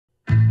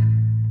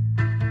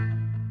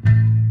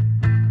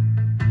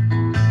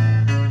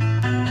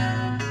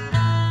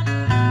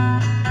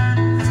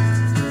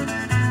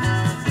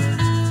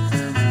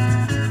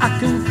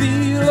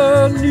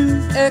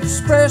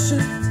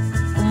expression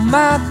on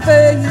my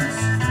face.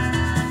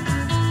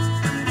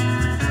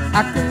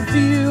 I can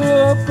feel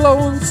a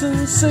glowing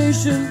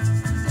sensation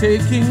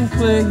taking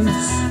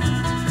place.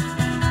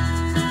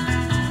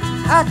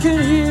 I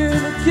can hear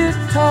the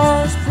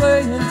guitars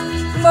playing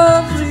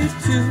lovely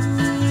tunes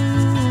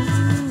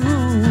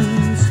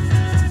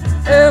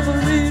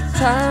every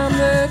time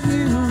that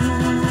you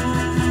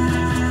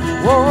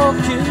walk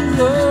in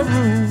the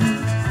room.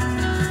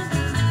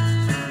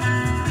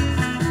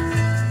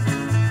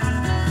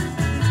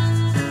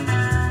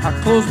 I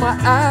close my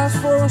eyes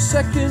for a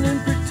second and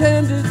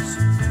pretend it's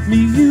me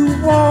you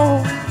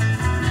want.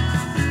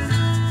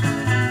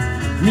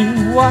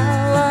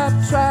 Meanwhile I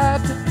try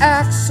to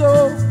act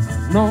so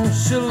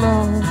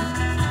nonchalant.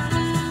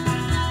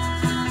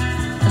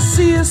 I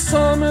see a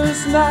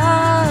summer's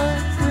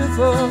night with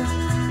a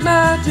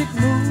magic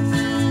moon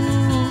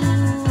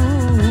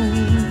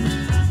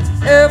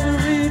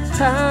every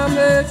time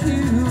that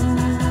you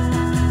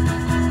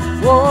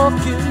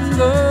walk in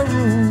the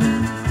room.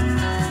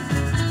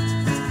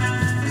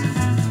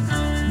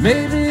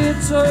 Maybe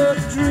it's a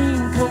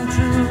dream come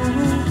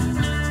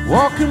true,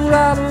 walking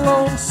right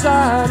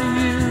alongside of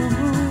you.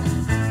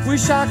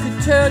 Wish I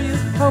could tell you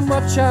how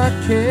much I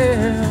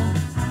care,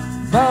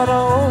 but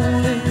I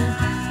only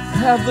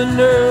have the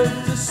nerve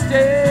to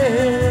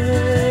stare.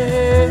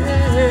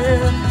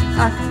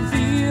 I can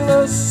feel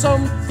a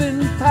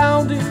something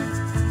pounding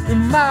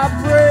in my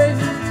brain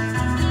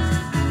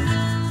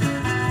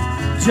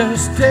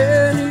just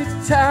any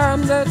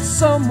time that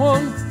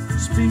someone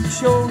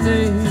speaks your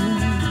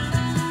name.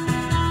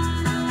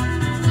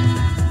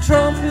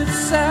 Trumpet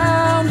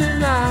sound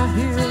and I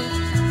hear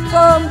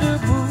thunder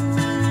boom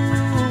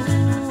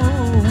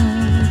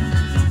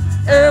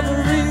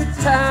every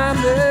time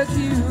that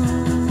you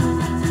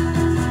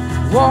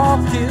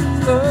walk in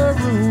the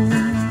room.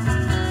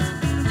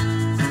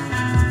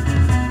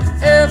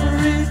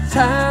 Every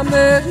time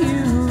that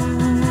you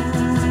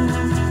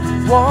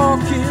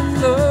walk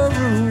in the room.